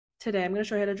Today I'm going to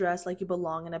show you how to dress like you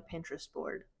belong in a Pinterest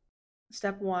board.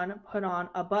 Step 1, put on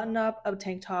a button up, a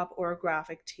tank top, or a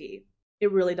graphic tee.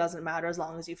 It really doesn't matter as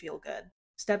long as you feel good.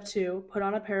 Step 2, put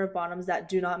on a pair of bottoms that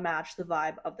do not match the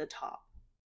vibe of the top.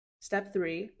 Step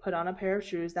 3, put on a pair of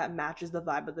shoes that matches the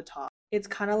vibe of the top. It's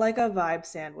kind of like a vibe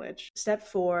sandwich. Step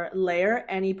 4, layer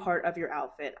any part of your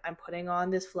outfit. I'm putting on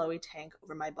this flowy tank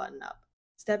over my button up.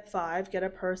 Step 5, get a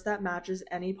purse that matches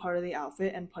any part of the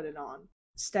outfit and put it on.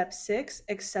 Step 6,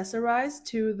 accessorize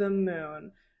to the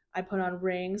moon. I put on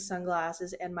rings,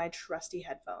 sunglasses, and my trusty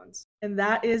headphones. And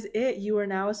that is it. You are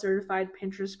now a certified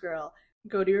Pinterest girl.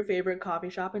 Go to your favorite coffee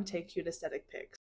shop and take cute aesthetic pics.